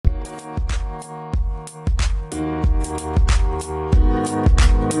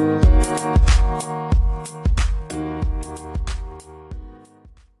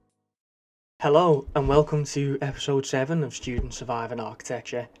Hello and welcome to episode 7 of Students Survive in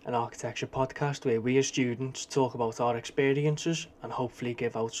Architecture, an architecture podcast where we as students talk about our experiences and hopefully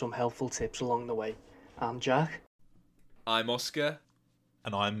give out some helpful tips along the way. I'm Jack. I'm Oscar.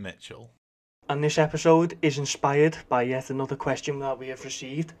 And I'm Mitchell. And this episode is inspired by yet another question that we have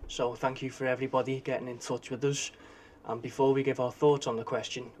received, so thank you for everybody getting in touch with us. And before we give our thoughts on the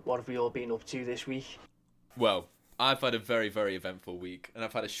question, what have we all been up to this week? Well, I've had a very, very eventful week, and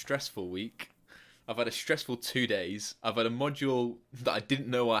I've had a stressful week. I've had a stressful 2 days. I've had a module that I didn't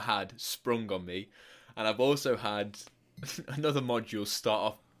know I had sprung on me, and I've also had another module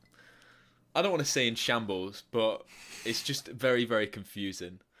start off, I don't want to say in shambles, but it's just very, very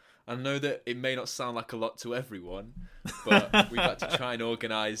confusing. I know that it may not sound like a lot to everyone, but we've had to try and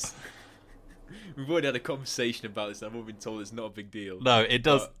organise. We've already had a conversation about this, and I've all been told it's not a big deal. No, it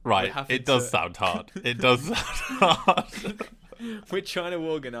does. Right, it does sound hard. It does sound hard. We're trying to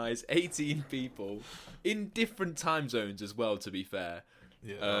organise 18 people in different time zones as well, to be fair.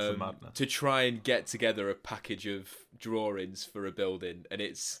 Yeah, that's a madness. To try and get together a package of drawings for a building, and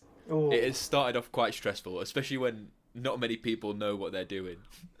it has started off quite stressful, especially when not many people know what they're doing.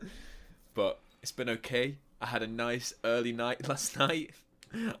 But it's been okay. I had a nice early night last night.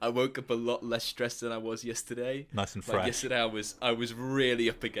 I woke up a lot less stressed than I was yesterday. Nice and like fresh. Yesterday I was really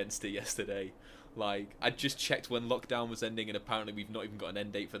up against it yesterday. Like, I just checked when lockdown was ending, and apparently we've not even got an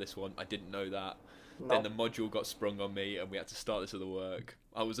end date for this one. I didn't know that. No. Then the module got sprung on me, and we had to start this other work.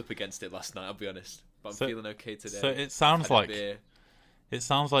 I was up against it last night, I'll be honest. But I'm feeling okay today. So it sounds like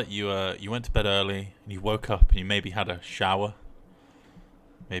you went to bed early and you woke up and you maybe had a shower.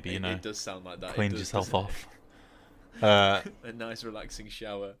 Maybe it does sound like that. Cleaned yourself off. A nice relaxing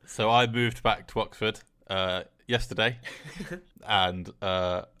shower. So I moved back to Oxford yesterday, and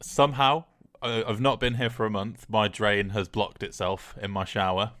somehow I've not been here for a month. My drain has blocked itself in my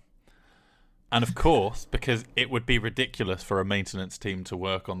shower, and of course, because it would be ridiculous for a maintenance team to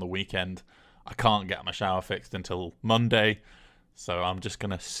work on the weekend, I can't get my shower fixed until Monday. So I'm just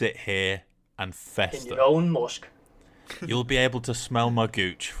gonna sit here and fester. In your own musk. You'll be able to smell my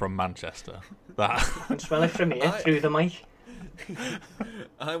gooch from Manchester. I can smell it from here through the mic.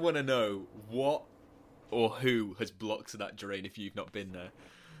 I want to know what or who has blocked that drain if you've not been there.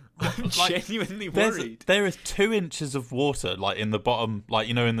 I'm genuinely worried. There is 2 inches of water, like in the bottom, like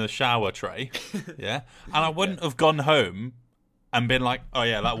in the shower tray. Yeah, and I wouldn't have gone home and been like, "Oh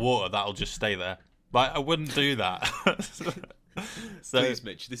yeah, that water, that'll just stay there." Like I wouldn't do that. So, please,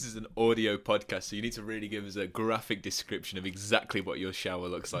 Mitch, this is an audio podcast, so you need to really give us a graphic description of exactly what your shower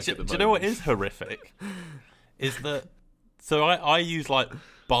looks like at the moment. Do you know what is horrific? Is that so? I use like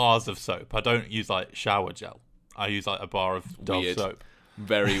bars of soap. I don't use like shower gel. I use like a bar of Dove soap.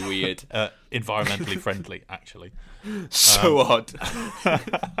 Very weird. Environmentally friendly, actually. So odd.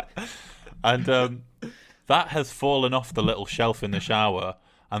 And that has fallen off the little shelf in the shower,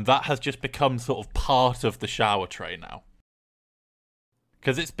 and that has just become sort of part of the shower tray now.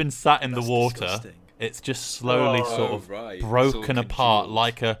 Because it's been sat in the water, disgusting. It's just slowly broken apart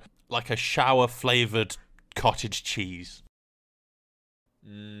like a shower flavoured cottage cheese.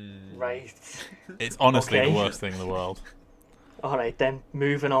 Right. It's honestly the worst thing in the world. Alright then,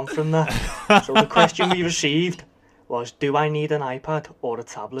 moving on from that. So the question we received was, do I need an iPad or a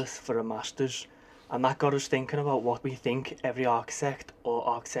tablet for a master's? And that got us thinking about what we think every architect or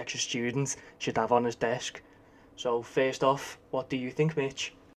architecture student should have on his desk. So first off, what do you think,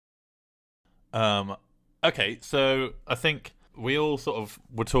 Mitch? Okay, so I think we all sort of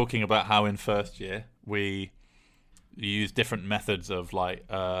were talking about how in first year we use different methods of like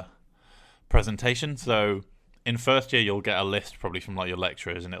presentation. So in first year you'll get a list probably from like your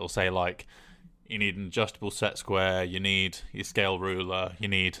lecturers, and it'll say like you need an adjustable set square, you need your scale ruler, you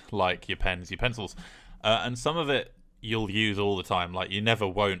need like your pens, your pencils, and some of it you'll use all the time. Like you never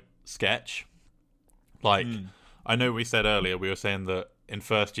won't sketch. Like I know we said earlier, we were saying that in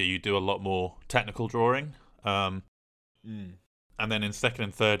first year you do a lot more technical drawing, and then in second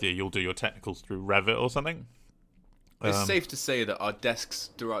and third year you'll do your technicals through Revit or something. It's safe to say that our desks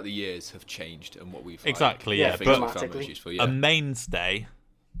throughout the years have changed, and what we've exactly but a mainstay,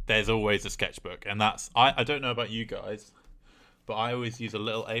 there's always a sketchbook, and that's I don't know about you guys, but I always use a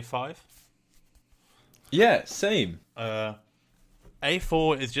little A5. Yeah, same.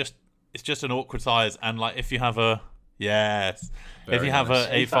 A4 is just an awkward size, and like if you have a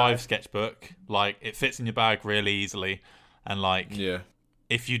A5 sketchbook, like it fits in your bag really easily, and like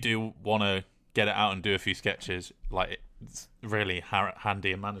if you do want to get it out and do a few sketches, like it's really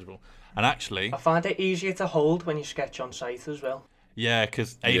handy and manageable. And actually, I find it easier to hold when you sketch on site as well. Yeah,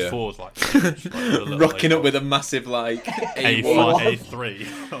 because A4's like, huge, like the little Rocking A4. up with a massive like A5, A1,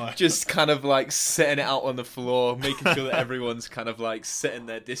 A3. just kind of like setting it out on the floor, making sure that everyone's kind of like setting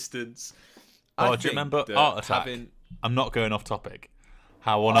their distance. Oh, do you remember Art Attack? I'm not going off topic.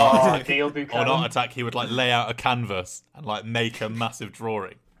 How on Neil on Buchanan. Art Attack he would like lay out a canvas and like make a massive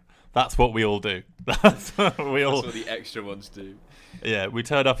drawing. That's what we all do. That's what the extra ones do. Yeah, we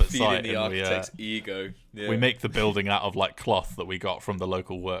turn up at Feeding site the and architect's ego. Yeah. we make the building out of like cloth that we got from the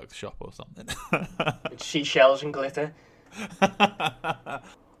local workshop or something. With seashells and glitter.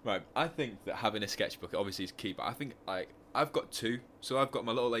 Right, I think that having a sketchbook obviously is key, but I think like I've got two. So I've got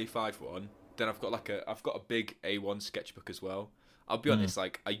my little A5 one, then I've got a big A1 sketchbook as well. I'll be honest,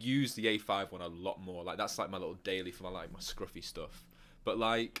 like I use the A5 one a lot more. Like that's like my little daily for my scruffy stuff. But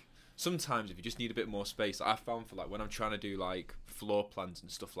like sometimes if you just need a bit more space, I found for like when I'm trying to do like floor plans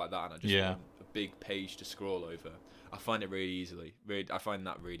and stuff like that, and I just want a big page to scroll over, I find it I find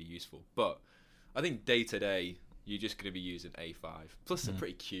that really useful. But I think day to day, you're just going to be using A5. Plus, they're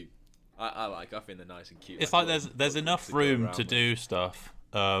pretty cute. I think they're nice and cute. It's like there's enough room to do stuff,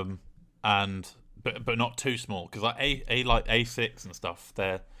 and but not too small, because like A6 and stuff,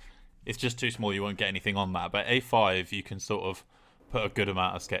 it's just too small. You won't get anything on that. But A5, you can sort of put a good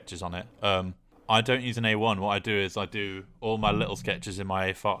amount of sketches on it. I don't use an A1. What I do is I do all my little sketches in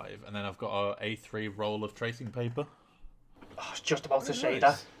my A5, and then I've got a A3 roll of tracing paper. I was just about to say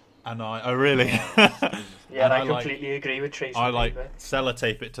that. And I really... Yeah, and I completely agree with tracing paper. I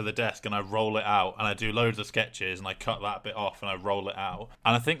sellotape it to the desk and I roll it out, and I do loads of sketches and I cut that bit off and I roll it out.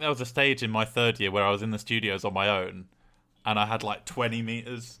 And I think there was a stage in my third year where I was in the studios on my own and I had like 20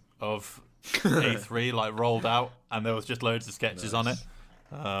 meters of A3 like rolled out, and there was just loads of sketches on it.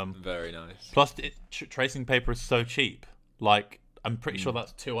 Very nice. Plus, tracing paper is so cheap. Like, I'm pretty sure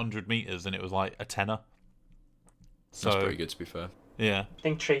that's 200 meters, and it was like a tenner. So, that's pretty good, to be fair. Yeah. I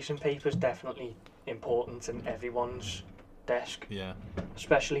think tracing paper is definitely important in everyone's desk. Yeah.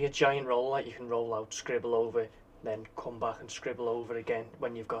 Especially a giant roll that you can roll out, scribble over, then come back and scribble over again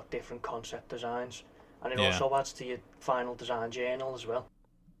when you've got different concept designs. And it also adds to your final design journal as well.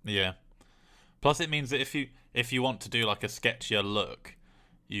 Yeah. Plus, it means that if you want to do like a sketchier look,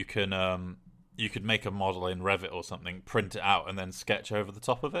 you could make a model in Revit or something, print it out, and then sketch over the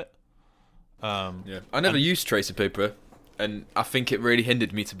top of it. I never used tracing paper, and I think it really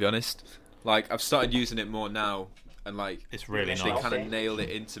hindered me, to be honest. Like, I've started using it more now, and like it's really nice. They kind of nailed it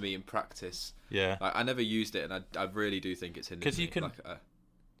into me in practice. Yeah. Like, I never used it, and I really do think it's hindered me. Because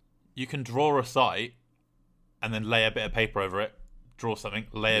you can draw a site, and then lay a bit of paper over it. Draw something,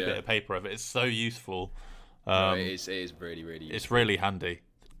 lay a bit of paper over it. It's so useful. It is really, really useful. It's really handy.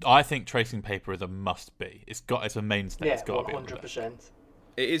 I think tracing paper is a must-be. It's a mainstay. Yeah, it's got 100%.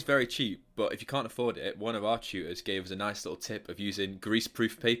 It is very cheap, but if you can't afford it, one of our tutors gave us a nice little tip of using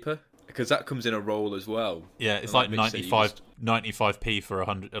greaseproof paper, because that comes in a roll as well. Yeah, it's like 95p for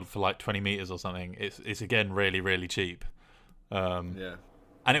 100 for like 20 meters or something. It's again really, really cheap. Yeah.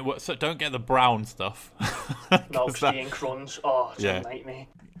 And it works. So don't get the brown stuff. No, the ink runs. Oh, it's a nightmare.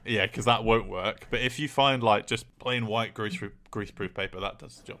 Yeah, because that won't work. But if you find like just plain white greaseproof paper, that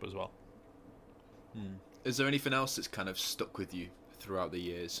does the job as well. Is there anything else that's kind of stuck with you throughout the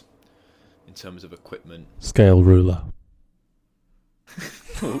years in terms of equipment? Scale ruler.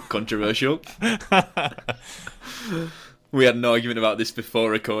 Controversial. We had an argument about this before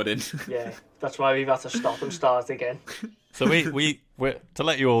recording. Yeah, that's why we've had to stop and start again. So we to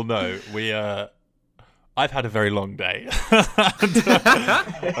let you all know, I've had a very long day,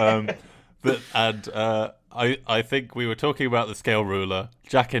 I think we were talking about the scale ruler.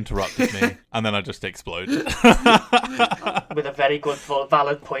 Jack interrupted me, and then I just exploded. With a very good,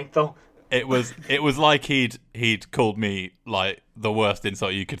 valid point, though. It was like he'd called me like the worst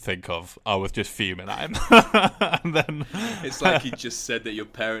insult you could think of. I was just fuming at him. And then it's like he just said that your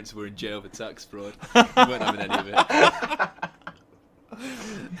parents were in jail for tax fraud. You weren't having any of it.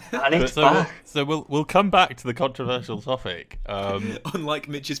 And it's back. So we'll come back to the controversial topic. Unlike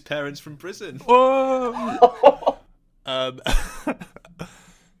Mitch's parents from prison. Whoa!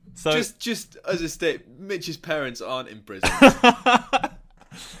 So just as a state, Mitch's parents aren't in prison.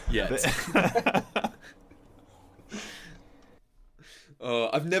 Yet. Oh,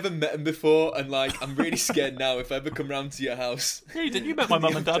 I've never met him before, and like I'm really scared now if I ever come round to your house. Yeah, you did. You met my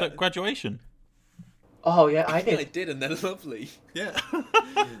mum and dad at graduation. Oh yeah, I did. I did, and they're lovely. Yeah.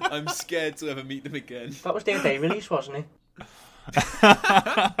 I'm scared to ever meet them again. That was their day release, wasn't it?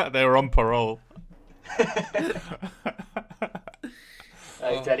 They were on parole.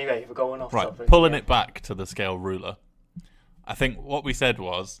 Anyway, we're going off topic. Pulling it back to the scale ruler. I think what we said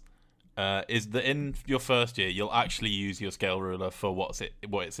was, is that in your first year you'll actually use your scale ruler for what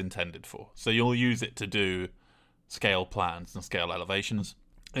it's intended for. So you'll use it to do scale plans and scale elevations.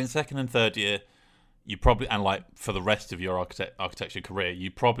 In second and third year, you probably, and like for the rest of your architecture career,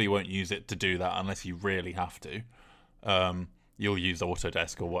 you probably won't use it to do that unless you really have to. You'll use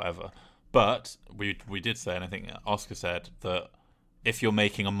Autodesk or whatever. But we did say, and I think Oscar said, that if you're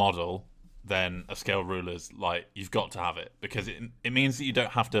making a model, then a scale ruler's like, you've got to have it, because it means that you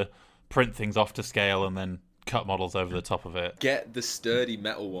don't have to print things off to scale and then cut models over the top of it. Get the sturdy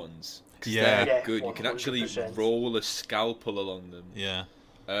metal ones. Yeah. They're good. 100%. You can actually roll a scalpel along them. Yeah.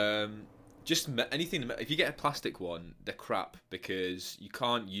 Just anything. If you get a plastic one, they're crap because you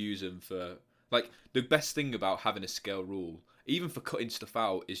can't use them for, like, the best thing about having a scale rule, even for cutting stuff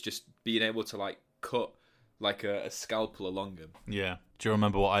out, is just being able to like cut like a scalpel along them. Yeah. Do you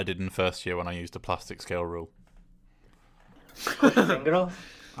remember what I did in first year when I used a plastic scale rule? Cut your finger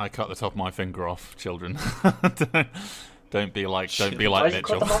off. I cut the top of my finger off, children. Don't be like Why'd you Mitchell.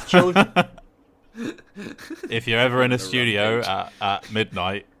 cut them off, children? If you're ever in a studio at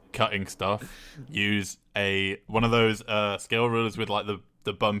midnight cutting stuff, use one of those scale rulers with like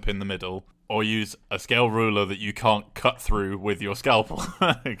the bump in the middle, or use a scale ruler that you can't cut through with your scalpel.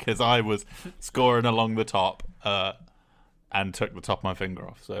 Because I was scoring along the top and took the top of my finger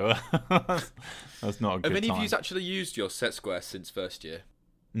off. So that's not a good Have any time. of you actually used your set square since first year?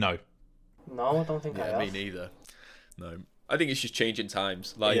 No. No, I don't think I Yeah, have. me neither. No, I think it's just changing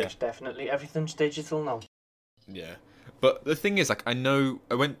times. Like, Yeah. Yes, definitely. Everything's digital now. yeah. But the thing is, like, I know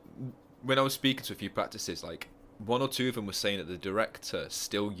when I was speaking to a few practices, like, one or two of them were saying that the director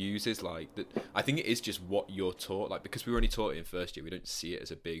still uses like that. I think it is just what you're taught, like, because we were only taught it in first year, we don't see it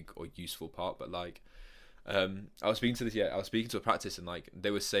as a big or useful part. But like, I was speaking to a practice, and like they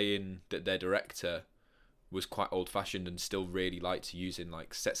were saying that their director was quite old fashioned and still really liked using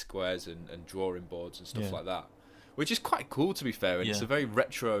like set squares and drawing boards and stuff like that, which is quite cool, to be fair. And it's a very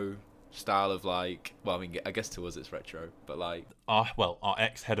retro style of like, well, I mean, I guess to us it's retro, but like Our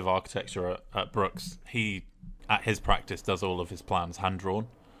ex-head of architecture at Brooks, he at his practice does all of his plans hand drawn.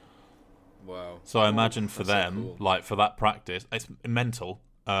 wow. So I imagine for that's so them, cool. like for that practice, it's mental.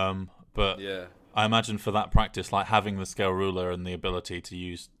 But Yeah. I imagine for that practice, like having the scale ruler and the ability to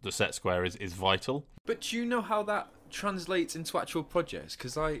use the set square is vital. But do you know how that translates into actual projects?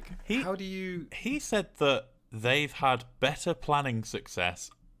 Because like, how do you? He said that they've had better planning success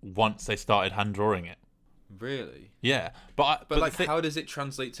once they started hand drawing it. Really? Yeah, but Like, how does it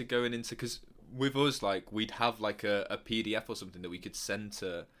translate to going into? Because with us, like, we'd have like a PDF or something that we could send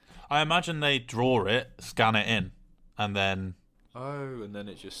to. I imagine they draw it, scan it in, and then. Oh, and then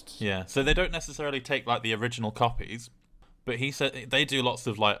it just. Yeah, so they don't necessarily take like the original copies, but he said they do lots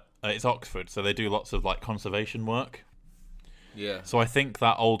of like it's Oxford, so they do lots of like conservation work. Yeah. So I think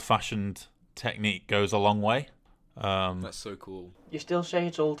that old-fashioned technique goes a long way. That's so cool. You still say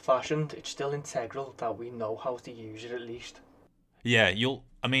it's old-fashioned. It's still integral that we know how to use it at least. Yeah,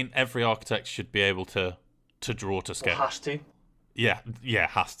 I mean, every architect should be able to draw to scale. It has to. Yeah,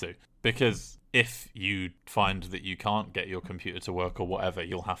 has to. Because if you find that you can't get your computer to work or whatever,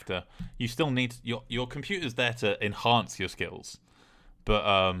 you still need your computer's there to enhance your skills.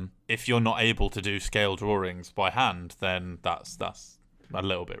 But if you're not able to do scale drawings by hand, then that's a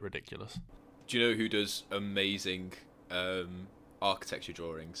little bit ridiculous. Do you know who does amazing architecture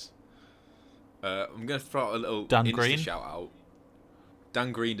drawings? I'm going to throw out a little Dan Insta Green? shout out.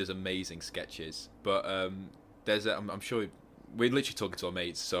 Dan Green does amazing sketches, but I'm sure we're literally talking to our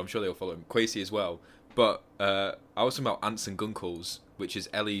mates, so I'm sure they'll follow him. Quasi as well. But I was talking about Ants and Guncles, which is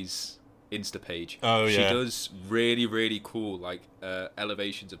Ellie's Insta page. Oh, She yeah. does really, really cool like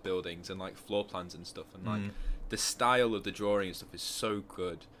elevations of buildings and like floor plans and stuff, and like the style of the drawing and stuff is so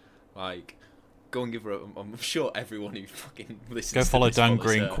good. Like, go and give her I'm sure everyone who fucking listens Go to follow this Dan follows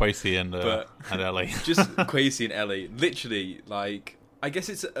Green, her. Quasi, and Ellie. Just Quasi and Ellie. Literally, like, I guess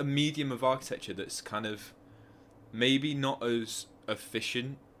it's a medium of architecture that's kind of maybe not as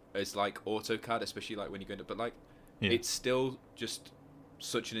efficient as like AutoCAD, especially like when you go into, but like it's still just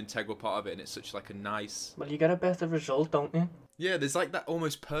such an integral part of it, and it's such like a nice. Well, you get a better result, don't you? Yeah, there's like that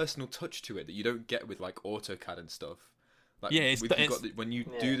almost personal touch to it that you don't get with like AutoCAD and stuff. Like, Yeah, when you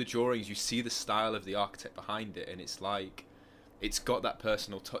do the drawings, you see the style of the architect behind it, and it's like it's got that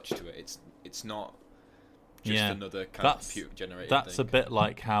personal touch to it. It's not just another kind of computer generated That's thing. a bit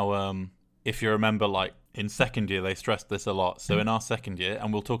like how if you remember, like in second year they stressed this a lot. So in our second year,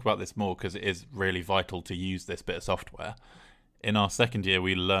 and we'll talk about this more because it is really vital to use this bit of software. In our second year,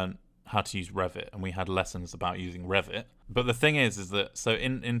 we learned how to use Revit, and we had lessons about using Revit. But the thing is that so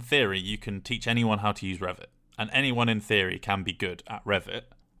in theory, you can teach anyone how to use Revit, and anyone in theory can be good at Revit.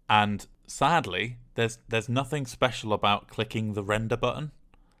 And sadly, there's nothing special about clicking the render button.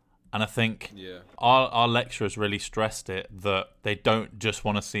 And I think our lecturers really stressed it that they don't just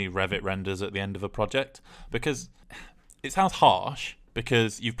want to see Revit renders at the end of a project, because it sounds harsh,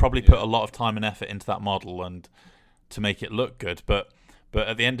 because you've probably put a lot of time and effort into that model and to make it look good, but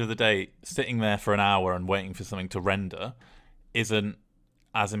at the end of the day, sitting there for an hour and waiting for something to render isn't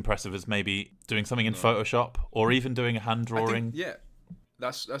as impressive as maybe doing something in Photoshop or even doing a hand drawing.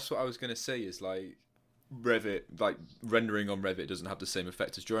 That's what I was going to say, is like Revit, like rendering on Revit doesn't have the same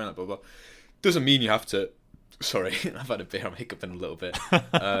effect as drawing, like blah blah. Doesn't mean you have to. Sorry, I've had a beer. I'm hiccuping a little bit.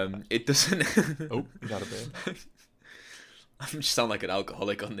 It doesn't. Oh, you got a beer. I just sound like an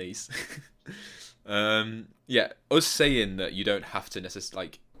alcoholic on these. Us saying that you don't have to necessarily,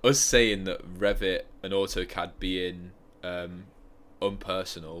 like us saying that Revit and AutoCAD being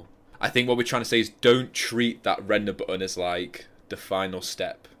unpersonal. I think what we're trying to say is don't treat that render button as like the final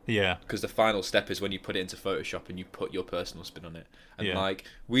step. Yeah. Because the final step is when you put it into Photoshop and you put your personal spin on it. And like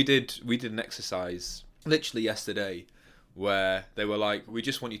we did an exercise literally yesterday where they were like, we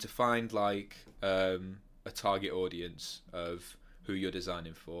just want you to find like a target audience of who you're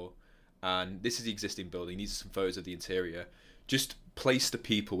designing for, and this is the existing building. These are some photos of the interior. Just place the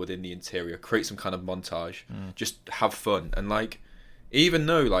people within the interior, create some kind of montage, just have fun. And like, even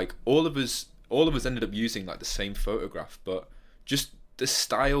though like all of us ended up using like the same photograph, but just the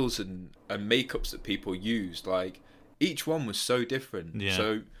styles and makeups that people used, like each one was so different.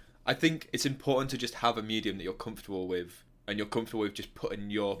 So I think it's important to just have a medium that you're comfortable with, and you're comfortable with just putting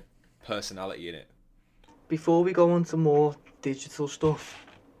your personality in it. Before we go on to more digital stuff,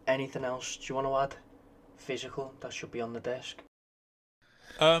 anything else do you want to add? Physical, that should be on the desk.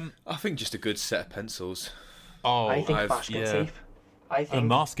 I think just a good set of pencils. Oh, I think masking tape. I think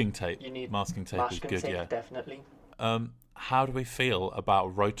masking tape. You need masking tape is good, tape, definitely. How do we feel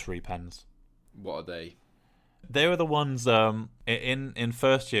about rotary pens? What are they? They were the ones in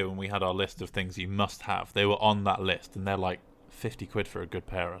first year when we had our list of things you must have. They were on that list, and they're like 50 quid for a good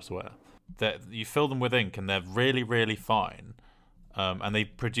pair, I swear. You fill them with ink, and they're really, really fine, and they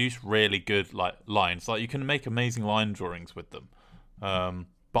produce really good like lines. Like you can make amazing line drawings with them.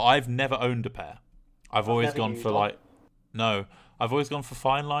 But I've never owned a pair. I've always gone for I've always gone for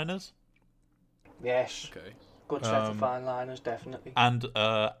fine liners. Yes. Okay. Good set of fine liners, definitely.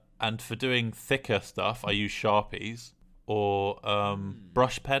 And for doing thicker stuff, I use Sharpies or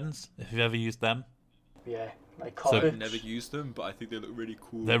brush pens. If you've ever used them. Yeah. Like I've never used them, but I think they look really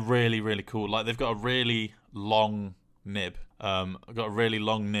cool. They're really, really cool. Like they've got a really long nib.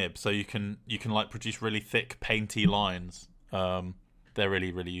 So you can like produce really thick, painty lines. They're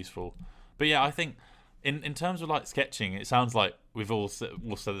really, really useful. But yeah, I think in terms of like sketching, it sounds like we've all said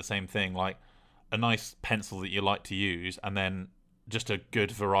the same thing. Like a nice pencil that you like to use, and then just a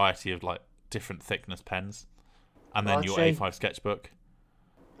good variety of like different thickness pens, and then your A5 sketchbook.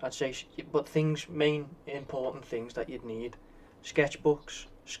 I'd say, but main important things that you'd need: sketchbooks,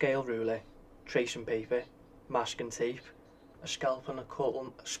 scale ruler, tracing paper, masking tape, a scalpel and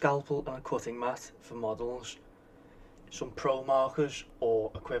a cutting mat for models, some pro markers or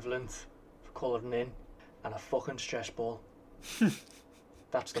equivalent for colouring in, and a fucking stress ball.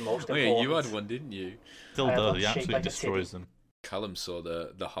 That's the most important. Oh yeah, you had one, didn't you? Still does. He absolutely destroys them. Callum saw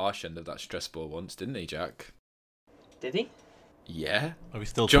the harsh end of that stress ball once, didn't he, Jack? Did he? Yeah. Are we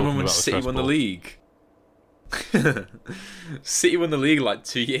still talking about when City won the league? City won the league like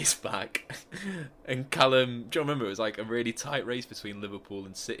 2 years back, and Callum, do you remember? It was like a really tight race between Liverpool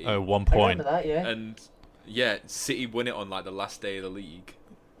and City. Oh, 1 point. I remember that, yeah. And yeah, City won it on like the last day of the league.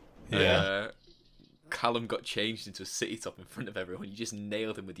 Yeah. Callum got changed into a City top in front of everyone. You just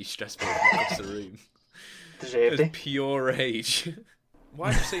nailed him with your stress ball across the room. Deserved it. it. Pure rage.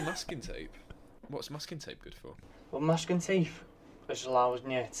 Why did you say masking tape? What's masking tape good for? Well, masking tape is allowing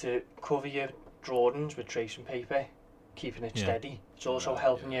you to cover your drawings with tracing paper, keeping it steady. It's also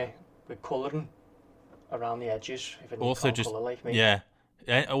helping you with colouring around the edges. If you also just colour like me. Yeah.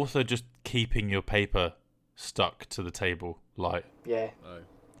 Also just keeping your paper stuck to the table, like. Yeah.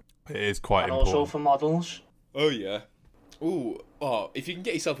 It is quite and important. Also for models. Oh yeah. If you can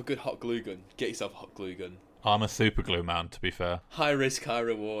get yourself a good hot glue gun, get yourself a hot glue gun. I'm a super glue man, to be fair. High risk, high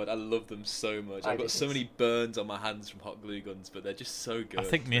reward. I love them so much. I've got so many burns on my hands from hot glue guns, but they're just so good. I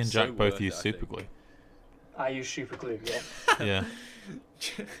think me and Jack both use super glue. I use super glue, yeah. Yeah.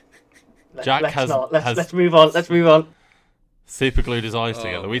 Let's move on. Let's move on. Super glued his eyes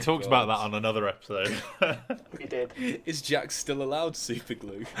together. We talked about that on another episode. We did. Is Jack still allowed super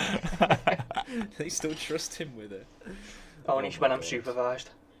glue? They still trust him with it. Only when I'm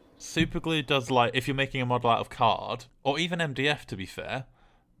supervised. Super glue does, like, if you're making a model out of card, or even MDF, to be fair,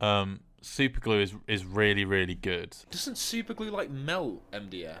 super glue is really, really good. Doesn't super glue like melt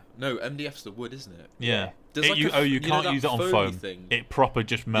MDF? No, MDF's the wood, isn't it? Yeah. There's like you can't that use it on foamy foam. thing. It proper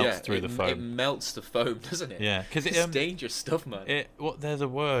just melts through the It foam. melts the foam, doesn't it? Yeah, because It's dangerous stuff, man. There's a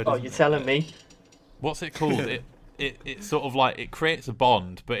word. Oh, isn't you're it? telling me? What's it called? It sort of like it creates a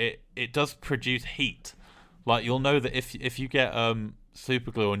bond, but it does produce heat. Like you'll know that if you get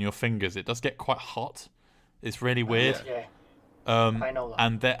super glue on your fingers, it does get quite hot. It's really weird. Yeah. I know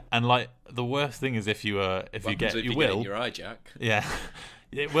that. And like the worst thing is if you get it in your eye, Jack. Yeah,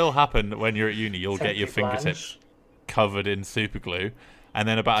 it will happen when you're at uni. You'll get your fingertips covered in super glue, and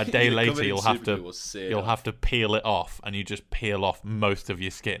then about a day later you'll have to peel it off, and you just peel off most of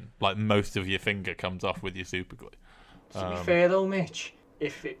your skin. Like most of your finger comes off with your super glue. To be fair though, Mitch,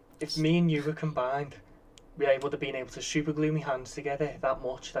 if me and you were combined, I would have been able to super glue my hands together that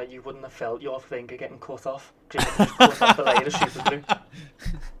much that you wouldn't have felt your finger getting cut off. Because you just cut off a layer of super glue.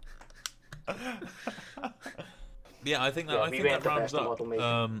 Yeah, I think that rounds up.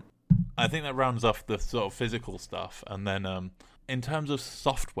 I think that rounds off the sort of physical stuff, and then in terms of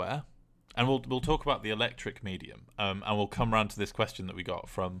software, and we'll talk about the electric medium, and we'll come round to this question that we got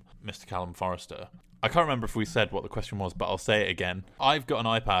from Mr. Callum Forrester. I can't remember if we said what the question was, but I'll say it again. I've got an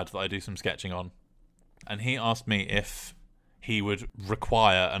iPad that I do some sketching on, and he asked me if he would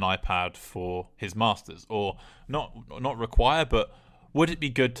require an iPad for his masters, or not require, but would it be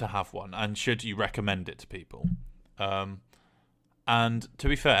good to have one, and should you recommend it to people? And to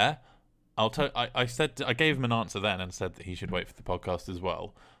be fair, I gave him an answer then and said that he should wait for the podcast as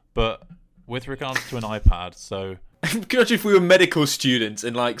well. But with regards to an iPad, so Imagine if we were medical students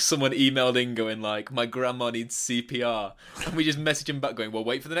and like someone emailed in going like, my grandma needs CPR, and we just message him back going, well,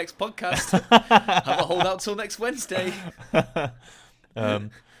 wait for the next podcast. Have a hold out till next Wednesday.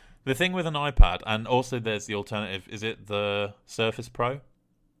 The thing with an iPad, and also there's the alternative, is it the Surface Pro?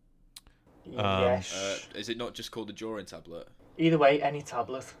 Yes. Is it not just called the drawing tablet? Either way, any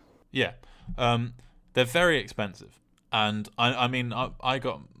tablet. Yeah. They're very expensive. And I mean, I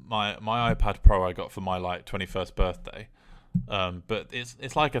got my iPad Pro I got for my like 21st birthday. But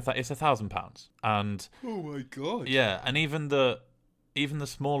it's like it's £1,000. And oh my god. Yeah, and even the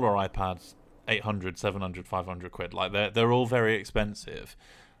smaller iPads, 800, 700, 500 quid, like they're all very expensive.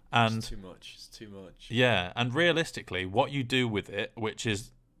 And it's too much. Yeah, and realistically, what you do with it, which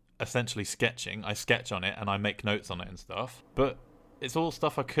is essentially sketching, I sketch on it and I make notes on it and stuff, but it's all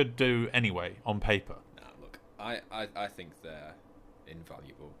stuff I could do anyway on paper. Nah, look, I think they're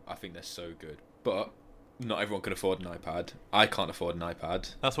invaluable. I think they're so good, but not everyone can afford an iPad. I can't afford an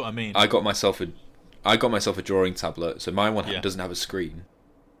iPad. That's what I mean. I got myself a drawing tablet, so my one doesn't have a screen,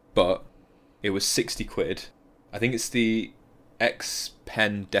 but it was 60 quid. I think it's the X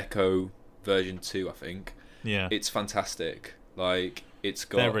Pen Deco version 2, I think. Yeah. It's fantastic. Like, it's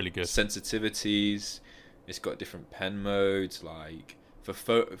got They're really good. sensitivities, it's got different pen modes, like for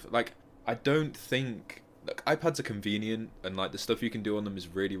photo, like I don't think like iPads are convenient, and like the stuff you can do on them is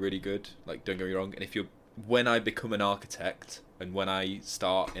really, really good. Like, don't get me wrong, and when I become an architect and when I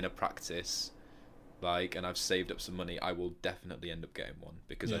start in a practice, like, and I've saved up some money, I will definitely end up getting one,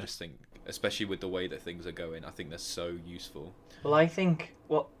 because I just think, especially with the way that things are going, I think they're so useful. Well, I think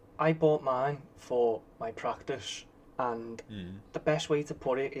I bought mine for my practice, and the best way to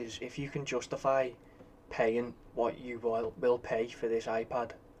put it is if you can justify paying what you will pay for this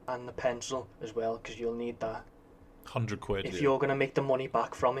iPad and the pencil as well, because you'll need that. 100 quid. If you're going to make the money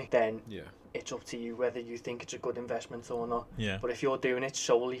back from it, then yeah, it's up to you whether you think it's a good investment or not. Yeah. But if you're doing it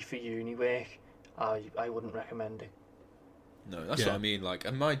solely for uni work, I wouldn't recommend it. No, that's what I mean. Like,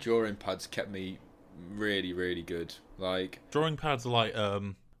 and my drawing pads kept me really, really good. Like, drawing pads are like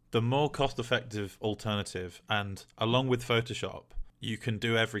the more cost-effective alternative, and along with Photoshop, you can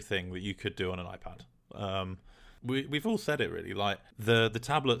do everything that you could do on an iPad. We've all said it really. Like the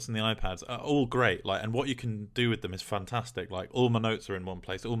tablets and the iPads are all great. Like, and what you can do with them is fantastic. Like, all my notes are in one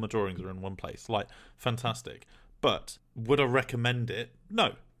place, all my drawings are in one place. Like, fantastic. But would I recommend it?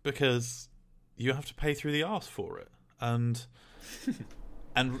 No, because you have to pay through the arse for it. And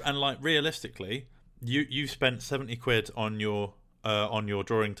and like realistically, you spent 70 quid on your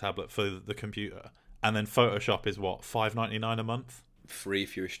drawing tablet for the computer, and then Photoshop is what, £5.99 a month? Free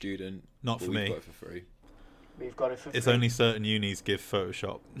if you're a student. Not for me. We've got it for free. We've got it for free. It's only certain unis give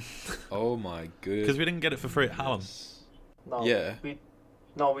Photoshop. Oh my goodness. Because we didn't get it for free at Hallam. No, yeah. We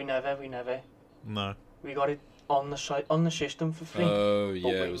never. No. We got it on the system for free. Oh yeah,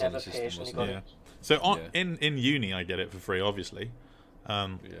 but we it was never on the system, personally wasn't got it? it. So in uni I get it for free, obviously. Yeah.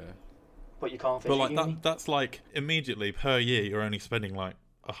 But you can't But visit like uni. that's like immediately per year you're only spending like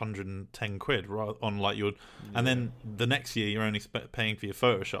 £110 on like your, and then the next year you're only paying for your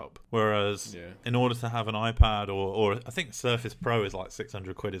Photoshop. Whereas in order to have an iPad or I think Surface Pro is like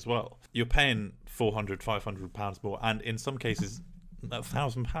 £600 as well, you're paying £400-500 more, and in some cases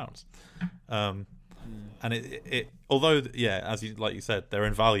 £1,000. And it although as you said, they're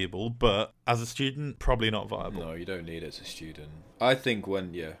invaluable, but as a student probably not viable. No, you don't need it as a student. I think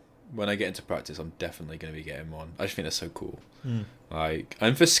when I get into practice, I'm definitely going to be getting one. I just think that's so cool. Like,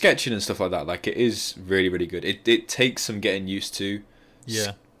 and for sketching and stuff like that, like, it is really, really good. It takes some getting used to.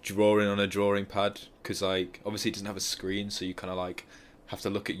 Drawing on a drawing pad, because like obviously it doesn't have a screen, so you kind of like have to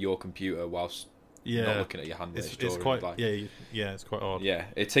look at your computer whilst not looking at your hand. It's quite it's quite odd. Yeah,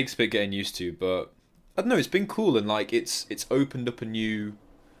 it takes a bit getting used to, but I don't know. It's been cool, and like it's opened up a new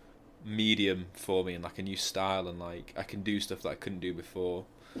medium for me and like a new style, and like I can do stuff that I couldn't do before.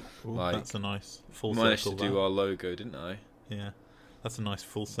 Ooh, like, that's a nice full managed circle. To do our logo, didn't I? Yeah, that's a nice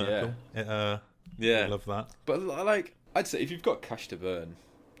full circle. I love that. But like, I'd say if you've got cash to burn,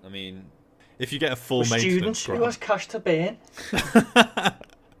 I mean, if you get a full student maintenance who has cash to burn,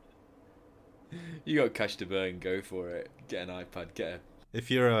 you got cash to burn, go for it. Get an iPad. If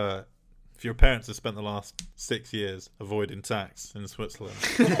your parents have spent the last 6 years avoiding tax in Switzerland.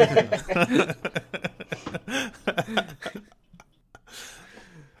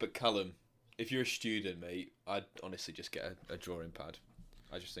 But Callum, if you're a student, mate, I'd honestly just get a drawing pad.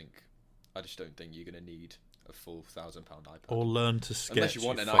 I just don't think you're gonna need a full £1,000 iPad. Or learn to sketch. Unless you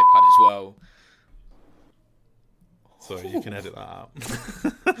want an iPad as well. Sorry, you can edit that out.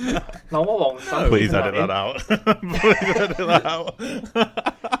 no, I won't. Please edit that out. Please edit that out.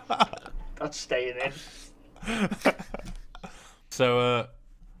 That's staying in. So,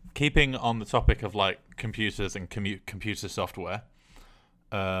 keeping on the topic of like computers and computer software,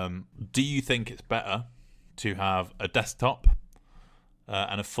 do you think it's better to have a desktop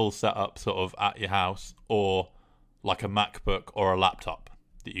and a full setup sort of at your house, or like a MacBook or a laptop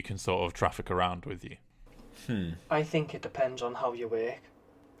that you can sort of traffic around with you? I think it depends on how you work.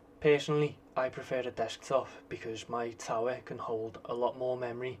 Personally, I prefer a desktop because my tower can hold a lot more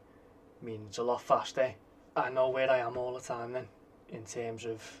memory. Means it's a lot faster. I know where I am all the time then, in terms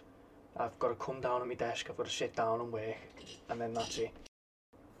of I've got to come down at my desk, I've got to sit down and work, and then that's it.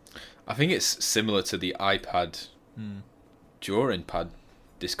 I think it's similar to the iPad drawing pad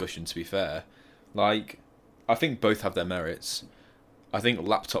discussion, to be fair. Like, I think both have their merits. I think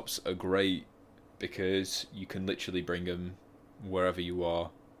laptops are great because you can literally bring them wherever you are.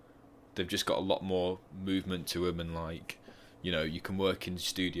 They've just got a lot more movement to them, and like, you know, you can work in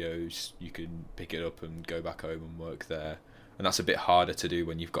studios, you can pick it up and go back home and work there. And that's a bit harder to do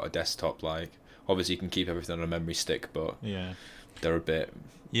when you've got a desktop. Like, obviously you can keep everything on a memory stick, but they're a bit...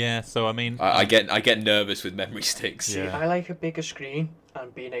 Yeah, so I mean... I get nervous with memory sticks. See, I like a bigger screen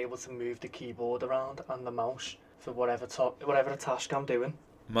and being able to move the keyboard around and the mouse for whatever task I'm doing.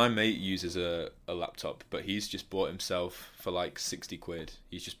 My mate uses a laptop, but he's just bought himself for like £60.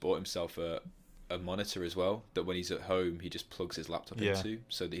 He's just bought himself a monitor as well, that when he's at home he just plugs his laptop into,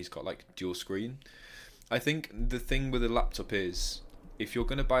 so that he's got like dual screen. I think the thing with a laptop is, if you're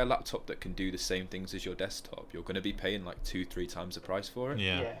going to buy a laptop that can do the same things as your desktop, you're going to be paying like 2-3 times the price for it.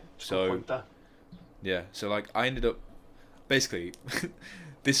 So like I ended up basically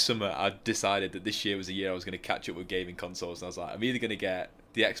this summer I decided that this year was a year I was going to catch up with gaming consoles, and I was like, I'm either going to get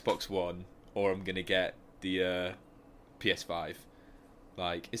the Xbox One or I'm going to get the PS5.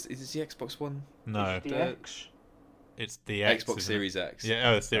 Like, is it the Xbox One? No. The X? It's the X, Xbox Series X.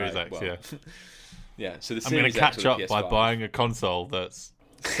 Yeah, Series X, well, yeah. Yeah, so the I'm going Series to catch X or up the by PS5. buying a console that's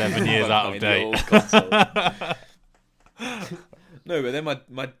 7 years By out buying of the date. old console. No, but then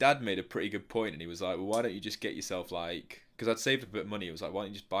my dad made a pretty good point, and he was like, well, why don't you just get yourself like... Because I'd saved a bit of money. He was like, why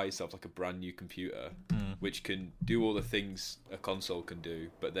don't you just buy yourself like a brand new computer, which can do all the things a console can do,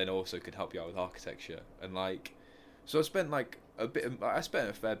 but then also can help you out with architecture. And like... So I spent like a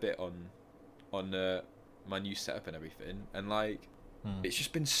fair bit on my new setup and everything, and like it's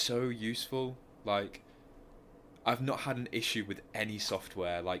just been so useful. Like, I've not had an issue with any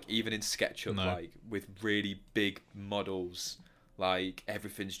software, like even in SketchUp, like with really big models, like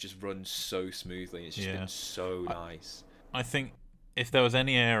everything's just run so smoothly. It's just been so nice. I think if there was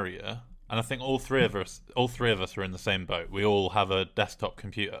any area, and I think all three of us are in the same boat. We all have a desktop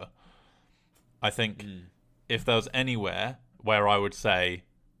computer. I think if there was anywhere where I would say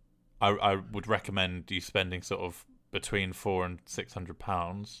I would recommend you spending sort of between £400 and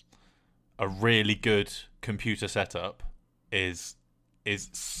 £600, a really good computer setup is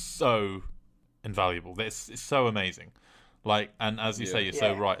so invaluable. It's so amazing. Like, and as you say, you're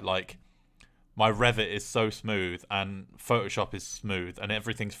so right. Like, my Revit is so smooth and Photoshop is smooth and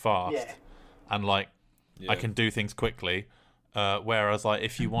everything's fast, Yeah. and like Yeah. I can do things quickly. Whereas like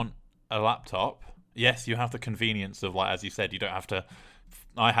if you want a laptop, yes, you have the convenience of, like, as you said, you don't have to.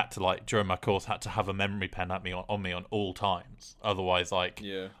 I had to, like, during my course, had to have a memory pen at me on me on all times. Otherwise, like,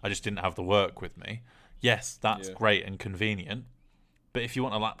 Yeah. I just didn't have the work with me. Yes, that's great and convenient. But if you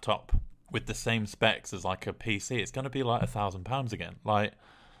want a laptop with the same specs as like a PC, it's going to be like £1,000 again. Like,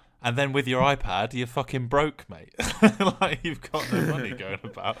 and then with your iPad, you're fucking broke, mate. Like, you've got no money going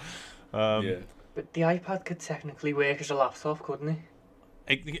about. Yeah. But the iPad could technically work as a laptop, couldn't it?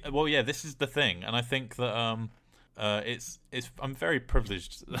 Well, yeah, this is the thing, and I think that it's I'm very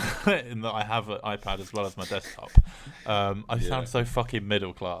privileged in that I have an iPad as well as my desktop. I sound so fucking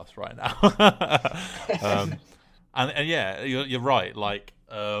middle class right now. And yeah, you're right. Like,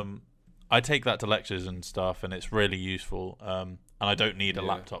 I take that to lectures and stuff, and it's really useful. And I don't need a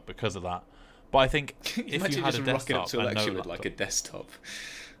laptop because of that. But I think if you had a rocking up desktop to a and lecture no with like a desktop,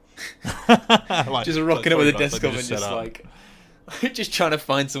 like, just rocking up with a that's desktop and just like just trying to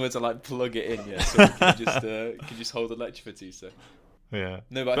find somewhere to like plug it in, yeah, so we can just hold a lecture for 2 seconds. Yeah.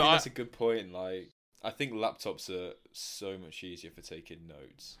 No, but I think that's a good point. Like, I think laptops are so much easier for taking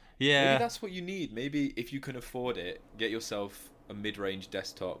notes. Yeah. Maybe that's what you need. Maybe if you can afford it, get yourself a mid-range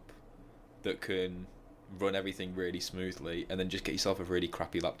desktop that can run everything really smoothly, and then just get yourself a really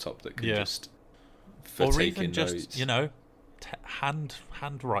crappy laptop that can just for or taking even just notes. you know, hand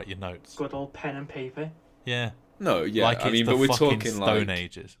write your notes. Good old pen and paper. Yeah. No, yeah. Like, I mean, the but we're fucking talking Stone like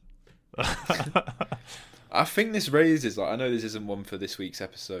Ages. I think this raises, like, I know this isn't one for this week's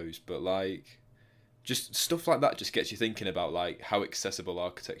episodes, but like, just stuff like that just gets you thinking about like how accessible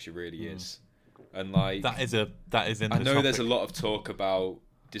architecture really is, and like that is in. I the know topic. there's a lot of talk about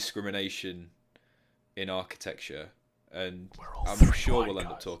discrimination in architecture, and I'm sure we'll end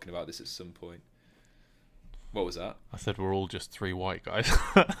up talking about this at some point. What was that? I said we're all just 3 white guys.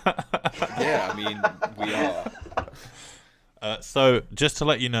 Yeah, I mean, we are. So, just to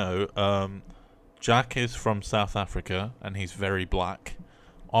let you know, Jack is from South Africa, and he's very black.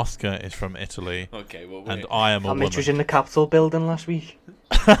 Oscar is from Italy, Okay, well, and I am a Mitch was woman. in the Capitol building last week.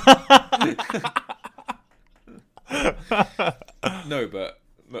 No, but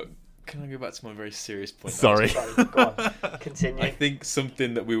look, can I go back to my very serious point? Sorry. Sorry, go on. Continue. I think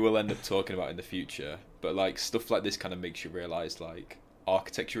something that we will end up talking about in the future, but like stuff like this kind of makes you realise like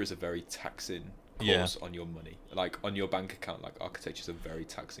architecture is a very taxing course on your money. Like on your bank account, like architecture is a very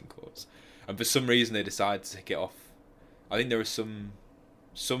taxing course. And for some reason they decided to take it off. I think there are some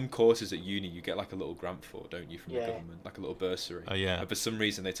courses at uni you get like a little grant for, don't you, from the government, like a little bursary. Oh yeah. And for some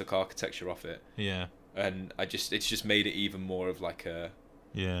reason they took architecture off it. Yeah. And it's just made it even more of like a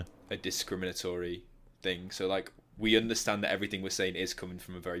discriminatory thing. So like we understand that everything we're saying is coming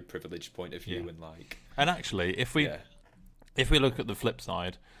from a very privileged point of view, and like. And actually, if we look at the flip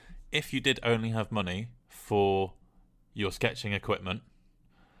side, if you did only have money for your sketching equipment,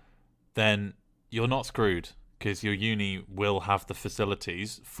 then you're not screwed, because your uni will have the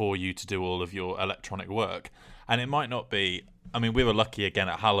facilities for you to do all of your electronic work. And it might not be. I mean, we were lucky again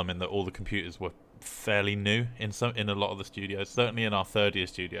at Hallam in that all the computers were fairly new in a lot of the studios. Certainly in our third year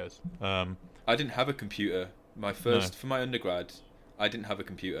studios. I didn't have a computer. For my undergrad, I didn't have a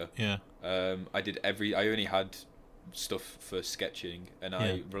computer. Yeah. I only had stuff for sketching, and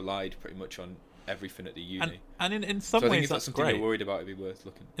I relied pretty much on everything at the uni. And in some I ways think if that's something great. you're worried about, it'd be worth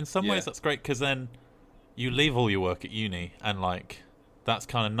looking. In some ways that's great, because then you leave all your work at uni, and like that's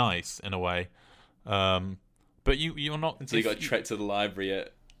kind of nice in a way. But you're not until you got to trek to the library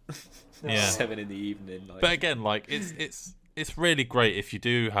at 7 in the evening. Like. But again, like it's really great if you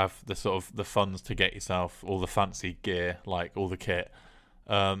do have the sort of the funds to get yourself all the fancy gear, like all the kit.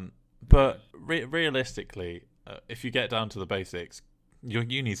 But realistically, if you get down to the basics, your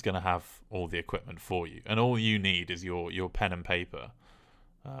uni's going to have all the equipment for you, and all you need is your pen and paper.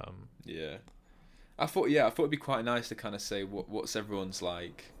 I thought it'd be quite nice to kind of say what's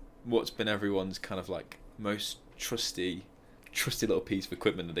been everyone's kind of like most trusty little piece of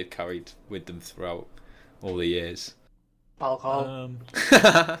equipment that they've carried with them throughout all the years. Alcohol.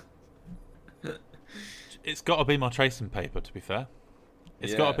 It's got to be my tracing paper, to be fair.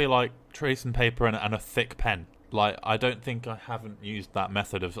 It's got to be like tracing paper and a thick pen. Like, I don't think I haven't used that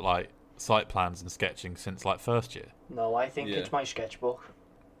method of like site plans and sketching since like first year. No, I think it's my sketchbook.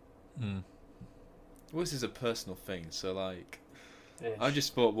 Well, this is a personal thing, so like, I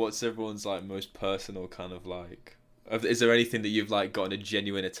just thought, what's everyone's like most personal kind of like? Is there anything that you've like gotten a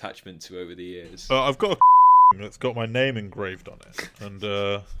genuine attachment to over the years? I've got a that's got my name engraved on it, and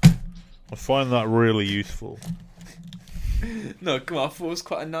I find that really useful. No, come on, I thought it was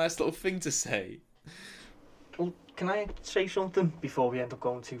quite a nice little thing to say. Well, can I say something before we end up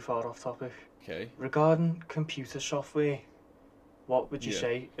going too far off topic? Okay. Regarding computer software, what would you Yeah.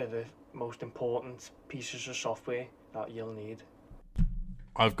 say are the most important pieces of software that you'll need?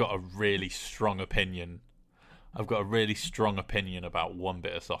 I've got a really strong opinion. about one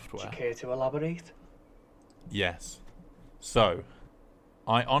bit of Would software. you care to elaborate? Yes. So,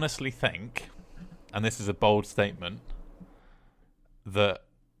 I honestly think, and this is a bold statement, that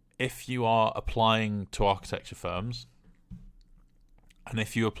if you are applying to architecture firms, and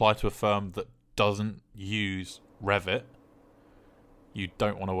if you apply to a firm that doesn't use Revit, you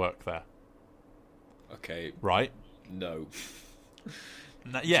don't want to work there, Okay. right? No.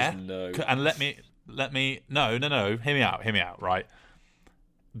 Yeah. Just no. And let me no. Hear me out. Right.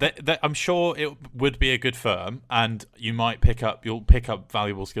 I'm sure it would be a good firm, and you'll pick up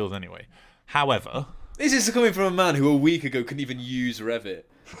valuable skills anyway. However, This is coming from a man who a week ago couldn't even use Revit.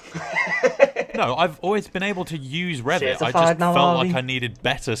 no, I've always been able to use Revit. I Certified just now, felt are like we? I needed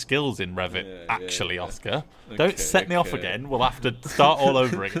better skills in Revit. Yeah, actually, yeah. Oscar, Okay, don't set me off okay. again. We'll have to start all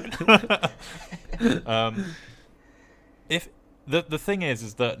over again. If the thing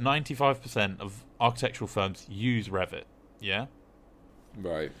is that 95% of architectural firms use Revit, yeah.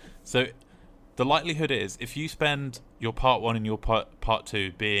 Right. So the likelihood is, if you spend your part one and your part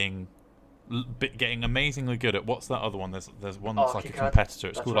two getting amazingly good at, what's that other one? There's one that's like a ArchiCAD. competitor.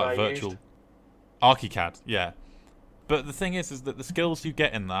 It's That's called what like I virtual used. ArchiCAD. Yeah. But the thing is that the skills you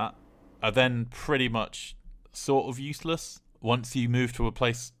get in that are then pretty much sort of useless once you move to a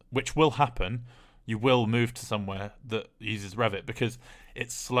place, which will happen. You will move to somewhere that uses Revit because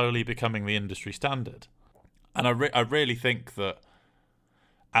it's slowly becoming the industry standard. And I really think that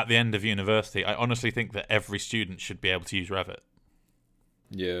at the end of university, I honestly think that every student should be able to use Revit.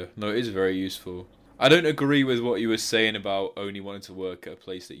 Yeah. No, it is very useful. I don't agree with what you were saying about only wanting to work at a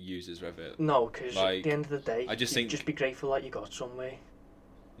place that uses Revit. No, because at Like, the end of the day, I just you'd think- just be grateful that you got somewhere.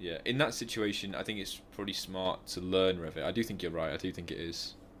 Yeah. In that situation, I think it's pretty smart to learn Revit. I do think you're right. I do think it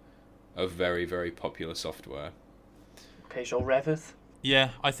is a very, very popular software. Okay, so Revit.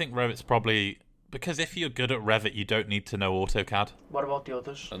 Yeah, I think Revit's probably... Because if you're good at Revit, you don't need to know AutoCAD. What about the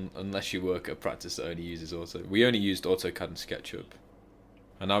others? Unless you work at a practice that only uses Auto. We only used AutoCAD and SketchUp.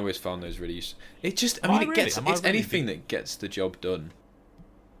 And I always found those really useful. It just, I Am I mean, really? it's Am I really anything big- that gets the job done.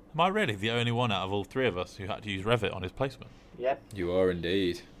 Am I really the only one out of all three of us who had to use Revit on his placement? Yep, You are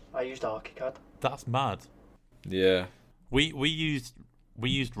indeed. I used ArchiCAD. That's mad. Yeah. We used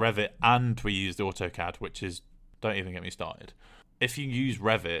Revit and we used AutoCAD, which is, don't even get me started. If you use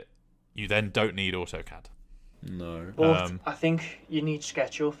Revit, you then don't need AutoCAD. No. But I think you need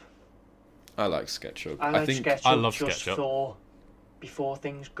SketchUp. I like SketchUp. I like think SketchUp I love just SketchUp. before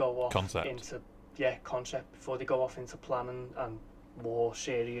things go off Concept. into concept, before they go off into planning and more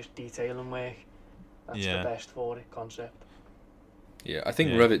serious detailing work. That's Yeah. the best for it, concept. Yeah, I think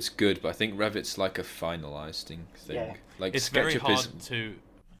Yeah. Revit's good, but I think Revit's like a finalising thing. Yeah. Like It's very SketchUp hard is to...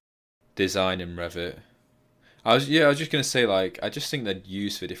 design in Revit. I was just gonna say, like, I just think they're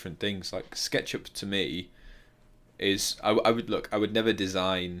used for different things. Like SketchUp to me is I would never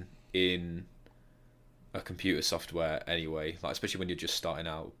design in a computer software anyway, like especially when you're just starting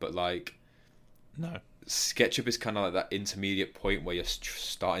out. But like No. SketchUp is kind of like that intermediate point where you're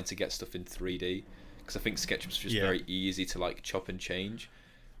starting to get stuff in 3D, because I think SketchUp's just Yeah. very easy to like chop and change.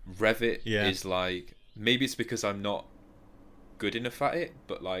 Revit Yeah. is like, maybe it's because I'm not good enough at it,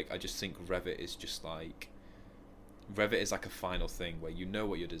 but like I just think Revit is like a final thing where you know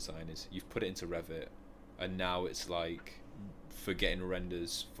what your design is, you've put it into Revit, and now it's like for getting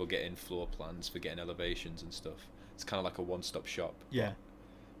renders, for getting floor plans, for getting elevations and stuff. It's kind of like a one-stop shop. Yeah.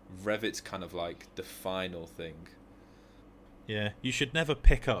 Revit's kind of like the final thing. Yeah. You should never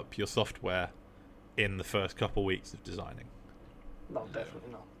pick up your software in the first couple weeks of designing. No,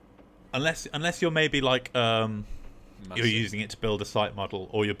 definitely not. Unless you're maybe like you're Massive. using it to build a site model,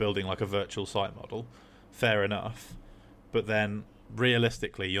 or you're building like a virtual site model, fair enough. But then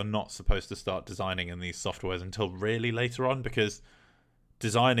realistically, you're not supposed to start designing in these softwares until really later on, because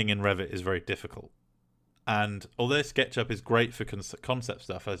designing in Revit is very difficult. And although SketchUp is great for concept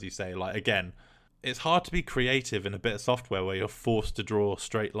stuff, as you say, like again, it's hard to be creative in a bit of software where you're forced to draw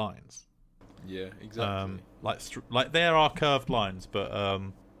straight lines. Yeah, exactly. Like there are curved lines, but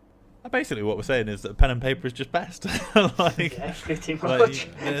basically what we're saying is that pen and paper is just best. Like, Yeah, pretty like, much.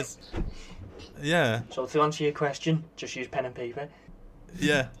 yeah. So to answer your question, just use pen and paper.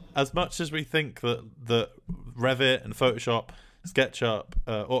 Yeah, as much as we think that Revit and Photoshop, SketchUp,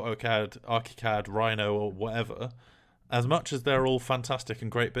 AutoCAD, ArchiCAD, Rhino, or whatever, as much as they're all fantastic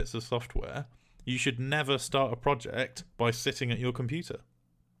and great bits of software, you should never start a project by sitting at your computer.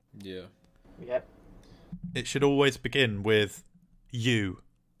 Yeah. Yep. It should always begin with you,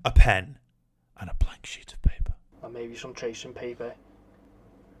 a pen, and a blank sheet of paper. Or maybe some tracing paper,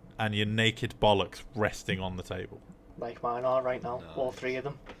 And your naked bollocks resting on the table. like mine are right now. Nice. All three of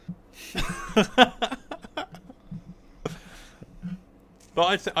them.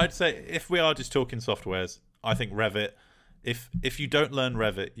 But I'd say if we are just talking softwares, I think Revit. If you don't learn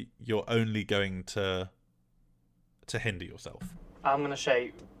Revit, you're only going to hinder yourself. I'm going to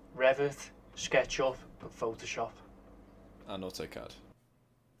say Revit, SketchUp, and Photoshop. And AutoCAD.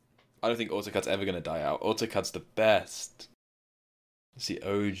 I don't think AutoCAD's ever going to die out. AutoCAD's the best. It's the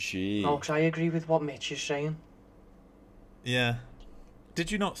OG. No, 'cause I agree with what Mitch is saying. Yeah.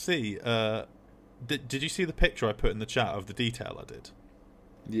 Did you not see? Did you see the picture I put in the chat of the detail I did?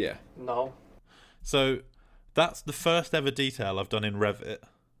 Yeah. No. So that's the first ever detail I've done in Revit.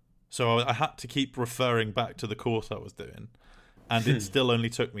 So I had to keep referring back to the course I was doing, and it still only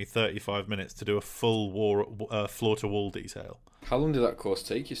took me 35 minutes to do a full floor-to-wall detail. How long did that course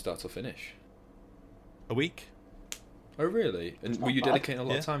take you, start to finish? A week, Oh, really? And were not you bad. dedicating a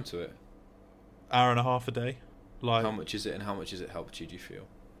lot Yeah. of time to it? hour and a half a day. Like, How much is it, and how much has it helped you, do you feel?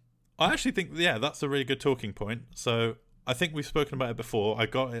 I actually think, yeah, that's a really good talking point. So I think we've spoken about it before. I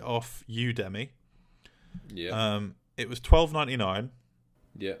got it off Udemy. Yeah. It was $12.99.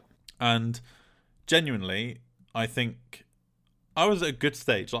 Yeah. And genuinely, I think I was at a good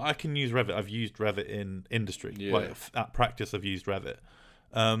stage. Like, I can use Revit. I've used Revit in industry. Yeah. Like, at practice, I've used Revit.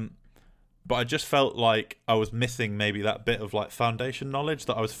 But I just felt like I was missing maybe that bit of like foundation knowledge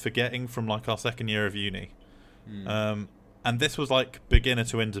that I was forgetting from like our second year of uni. And this was like beginner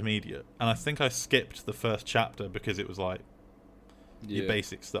to intermediate. And I think I skipped the first chapter because it was like your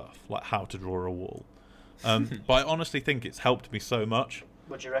basic stuff, like how to draw a wall. But I honestly think it's helped me so much.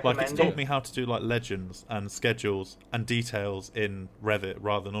 Would you Like, recommend it's it? taught me how to do like legends and schedules and details in Revit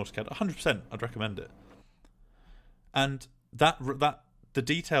rather than AutoCAD. 100%, I'd recommend it. And that the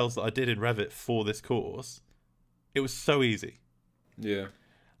details that I did in Revit for this course, it was so easy. Yeah.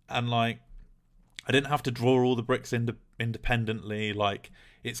 And like, I didn't have to draw all the bricks independently. Like,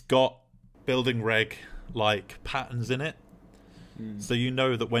 it's got building reg like patterns in it, so you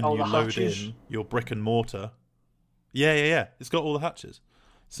know that when Oh, you the load hatches. in your brick and mortar, yeah, it's got all the hatches.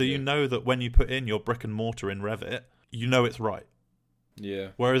 So you Yeah. know that when you put in your brick and mortar in Revit, you know it's right. Yeah.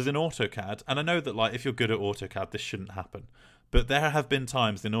 Whereas in AutoCAD, and I know that like if you're good at AutoCAD, this shouldn't happen, but there have been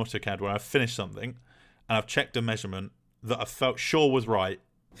times in AutoCAD where I've finished something and I've checked a measurement that I felt sure was right,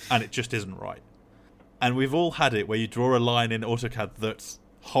 and it just isn't right. And we've all had it where you draw a line in AutoCAD that's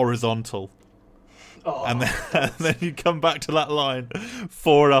horizontal, Oh, and then you come back to that line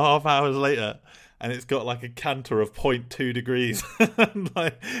 4.5 hours later, and it's got like a canter of 0.2 degrees. And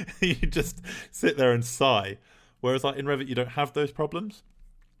like, you just sit there and sigh. Whereas like in Revit, you don't have those problems.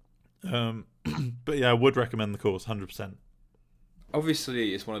 But yeah, I would recommend the course 100%.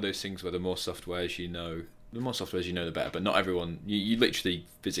 Obviously, it's one of those things where the more softwares you know, the better. But not everyone, you literally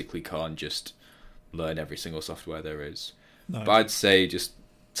physically can't just learn every single software there is. No. But I'd say just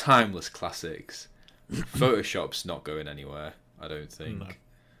timeless classics. Photoshop's not going anywhere, I don't think.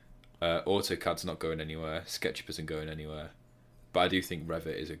 AutoCAD's not going anywhere. SketchUp isn't going anywhere. But I do think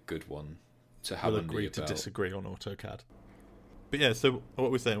Revit is a good one to have We'll under agree your to belt. disagree on AutoCAD. But yeah, so what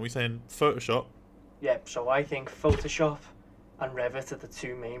we're saying? We're saying Photoshop. yeah, so I think Photoshop and Revit are the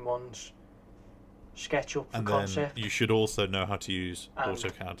two main ones. SketchUp for And concept then you should also know how to use and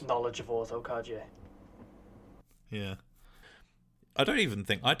AutoCAD. knowledge of AutoCAD, yeah. Yeah. I don't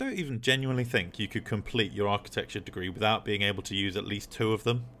even genuinely think you could complete your architecture degree without being able to use at least two of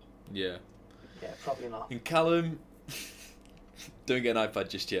them. Yeah. Yeah, probably not. And Callum, don't get an iPad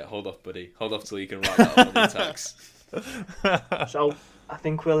just yet. Hold off, buddy. Hold off till you can write that up on your tax. So, I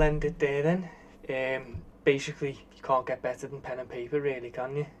think we'll end it there then. Basically, you can't get better than pen and paper, really,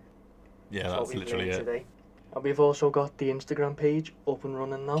 can you? Yeah, That's what that's we've literally learned it. today. And we've also got the Instagram page up and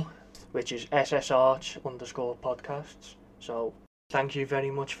running now, which is ssarch_podcasts. So, thank you very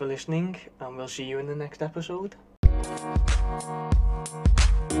much for listening, and we'll see you in the next episode.